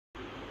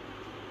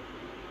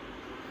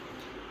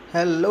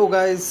Hello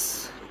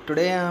guys,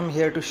 today I'm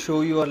here to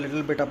show you a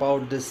little bit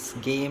about this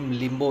game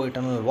Limbo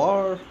Eternal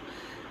War.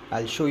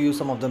 I'll show you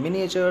some of the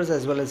miniatures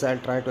as well as I'll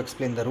try to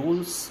explain the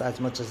rules as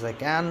much as I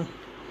can.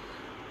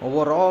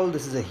 Overall,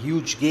 this is a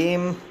huge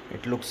game.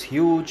 It looks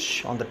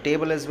huge on the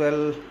table as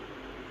well.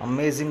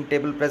 Amazing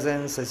table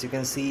presence, as you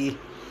can see.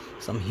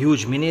 Some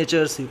huge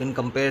miniatures. You can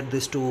compare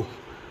this to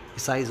the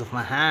size of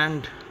my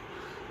hand.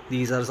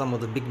 These are some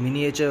of the big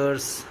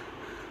miniatures.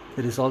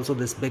 There is also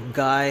this big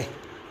guy,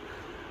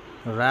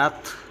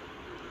 Wrath,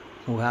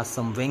 who has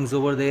some wings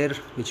over there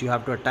which you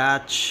have to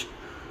attach.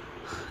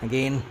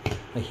 Again,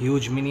 a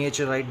huge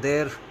miniature right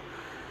there.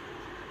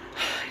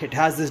 It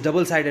has this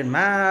double-sided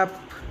map,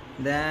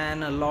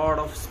 then a lot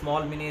of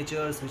small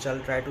miniatures which I'll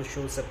try to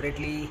show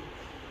separately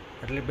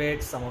a little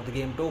bit. Some of the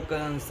game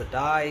tokens, the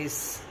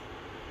dice,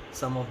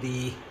 some of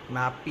the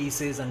map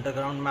pieces,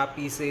 underground map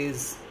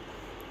pieces,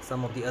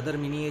 some of the other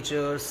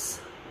miniatures,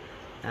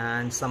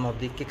 and some of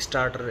the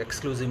Kickstarter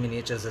exclusive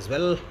miniatures as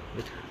well.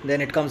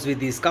 Then it comes with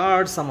these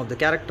cards, some of the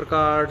character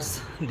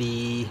cards,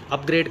 the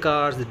upgrade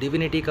cards, the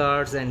divinity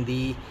cards, and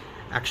the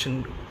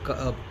action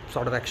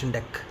sort of action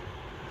deck.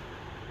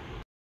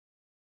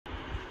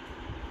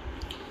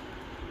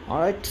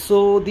 Alright,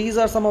 so these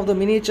are some of the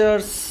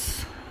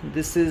miniatures.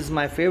 This is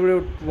my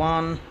favorite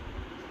one.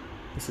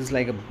 This is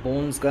like a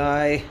bones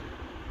guy.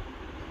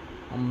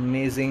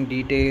 Amazing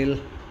detail.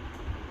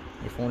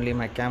 If only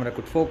my camera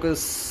could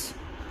focus.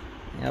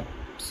 Yep,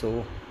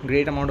 so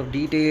great amount of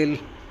detail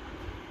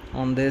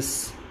on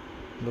this.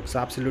 Looks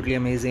absolutely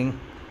amazing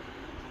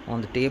on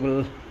the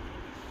table.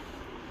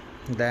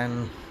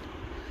 Then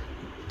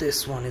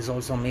this one is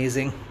also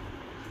amazing.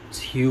 It's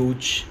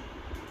huge.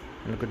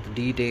 Look at the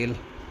detail.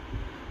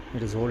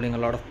 It is holding a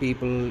lot of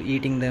people,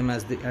 eating them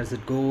as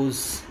it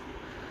goes.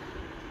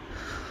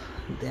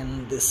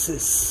 Then this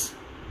is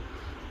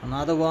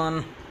another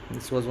one.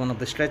 This was one of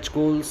the stretch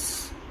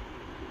goals.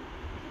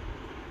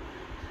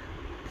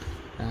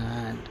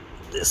 And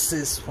this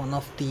is one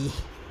of the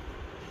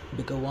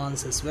bigger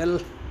ones as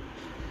well.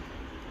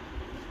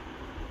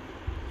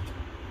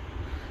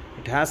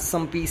 It has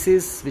some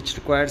pieces which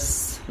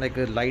requires like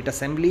a light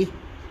assembly,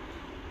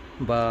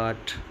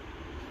 but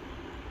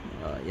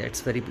yeah, it's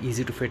very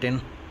easy to fit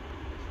in.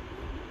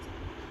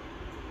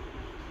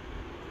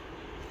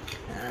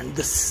 And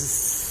this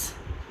is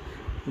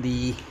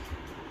the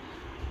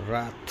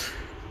Wrath.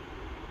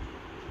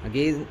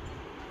 Again,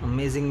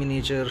 amazing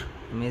miniature,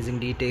 amazing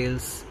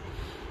details.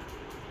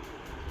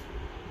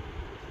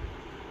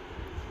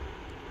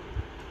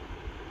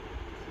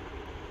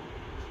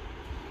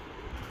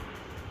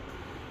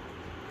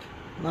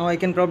 Now I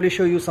can probably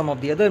show you some of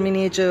the other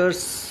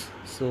miniatures.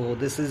 So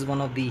this is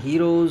one of the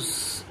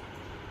heroes,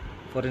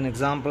 for an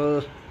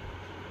example.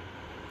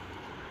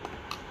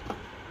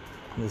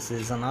 This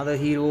is another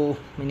hero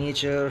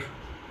miniature.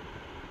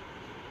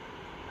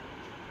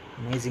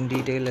 Amazing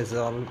detail as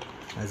all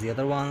as the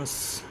other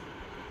ones.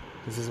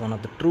 This is one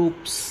of the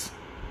troops.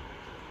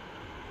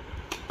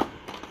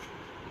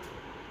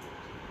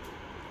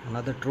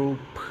 Another troop.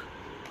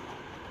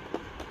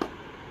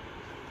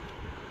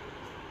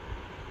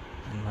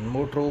 And one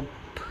more troop.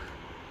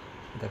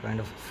 The kind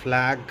of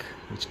flag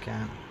which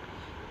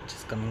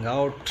is coming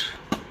out.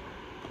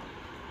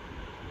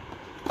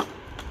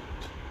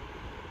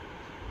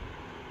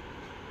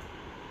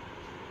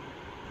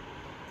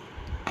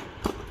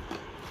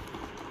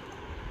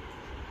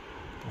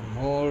 One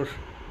more.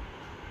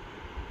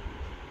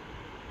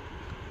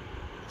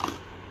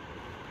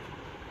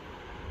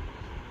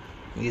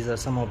 These are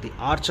some of the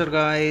archer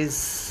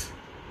guys.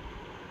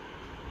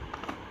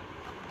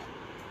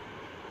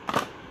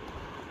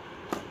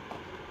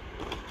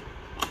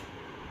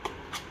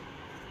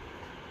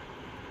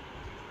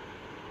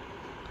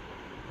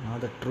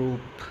 Another troop.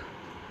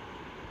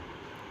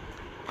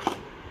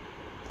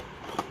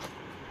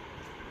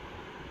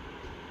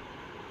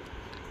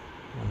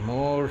 One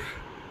more.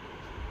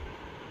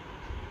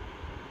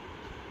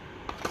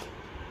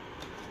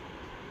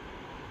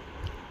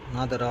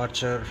 Another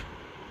archer.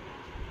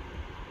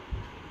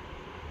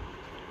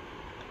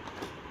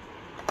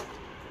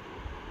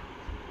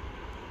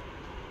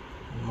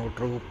 One more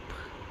troop.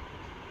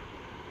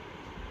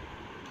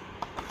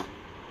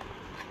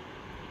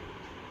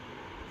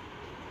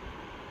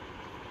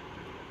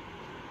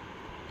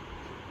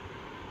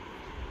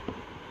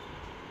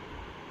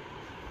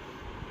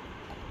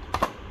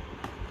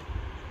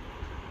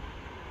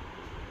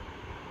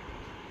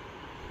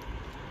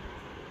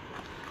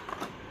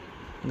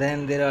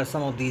 Then there are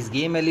some of these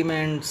game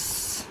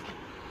elements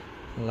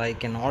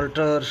like an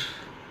altar.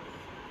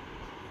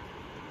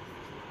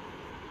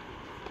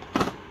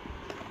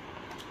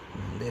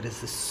 There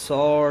is a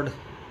sword.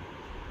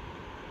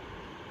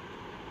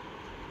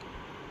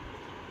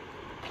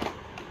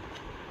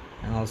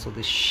 And also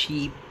the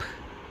sheep.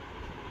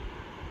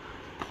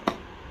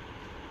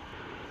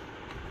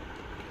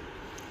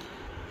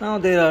 Now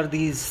there are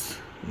these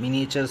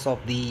miniatures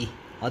of the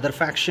other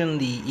faction,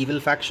 the evil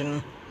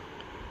faction.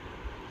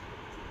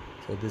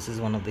 So this is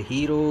one of the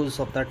heroes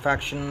of that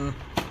faction.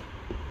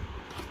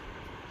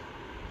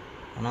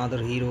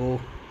 Another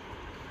hero,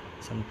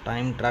 some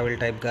time travel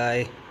type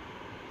guy,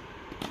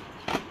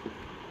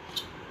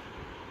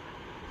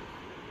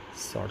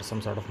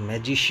 some sort of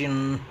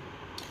magician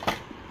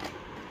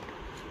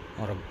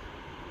or a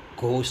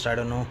ghost, I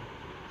don't know.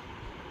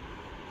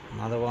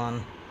 Another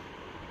one.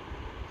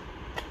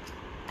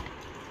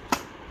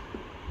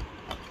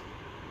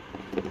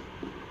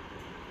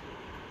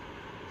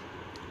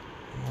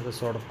 Another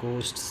sort of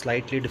ghost,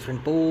 slightly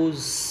different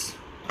pose.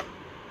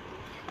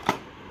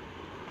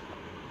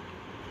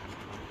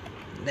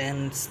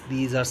 Then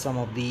these are some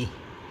of the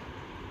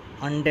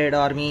undead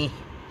army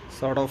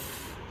sort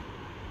of.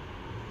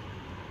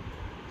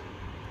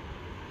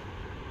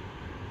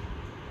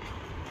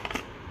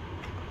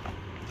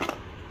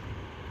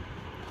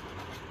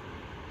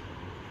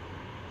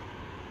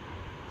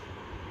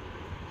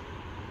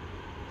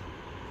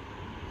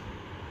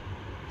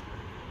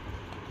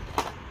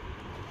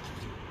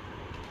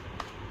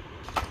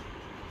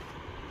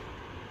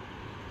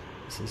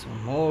 This is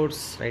one more,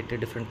 slightly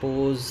different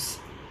pose,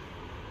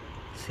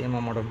 same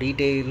amount of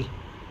detail.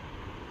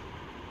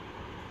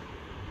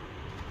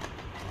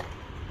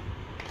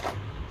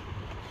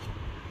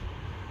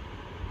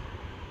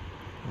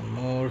 One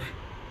more.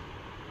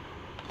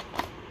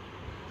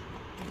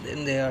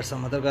 Then there are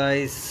some other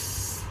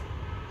guys.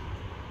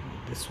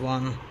 This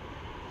one.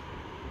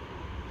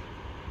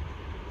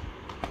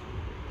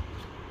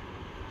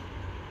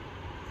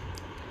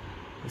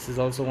 This is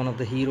also one of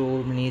the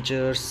hero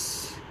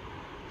miniatures.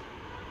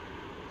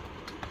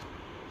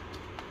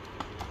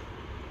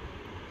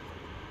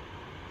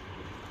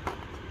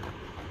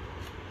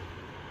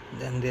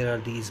 Then there are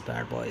these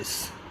bad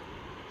boys.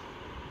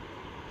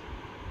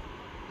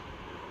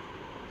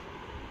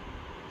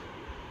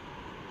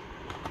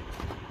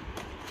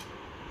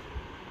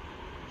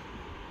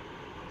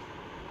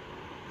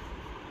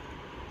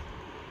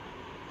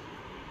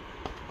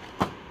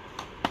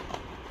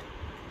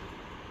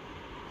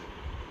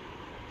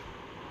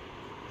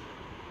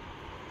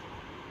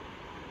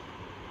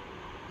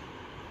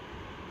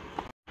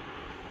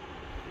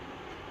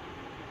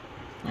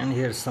 And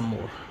here's some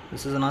more.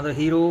 This is another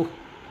hero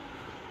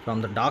from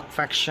the dark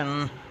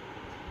faction.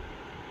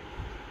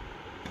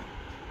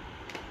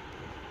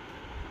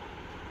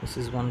 This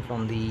is one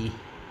from the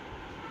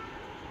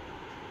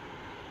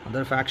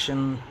other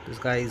faction. This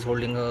guy is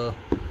holding a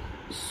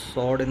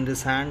sword in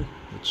this hand,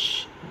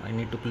 which I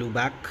need to glue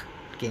back.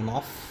 It came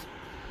off.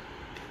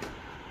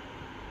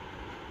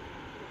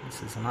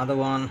 This is another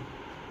one,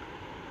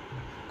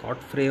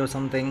 Godfrey or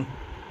something.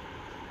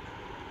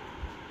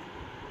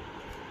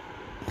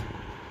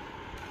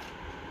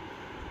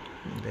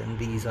 Then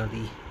these are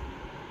the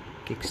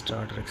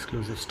Kickstarter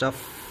exclusive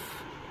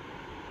stuff.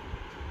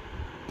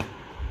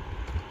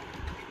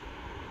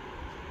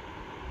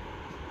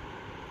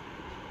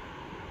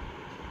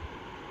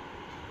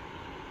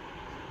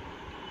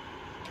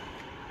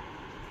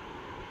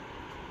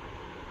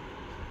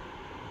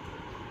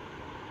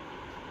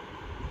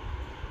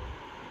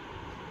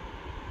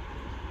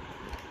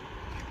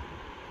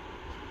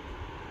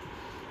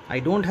 I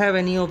don't have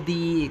any of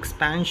the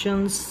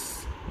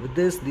expansions with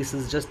this. This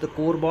is just the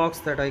core box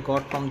that I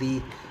got from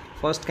the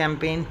first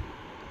campaign,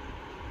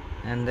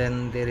 and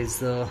then there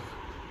is a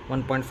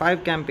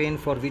 1.5 campaign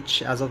for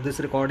which, as of this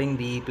recording,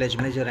 the pledge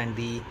manager and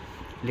the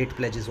late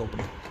pledge is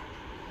open.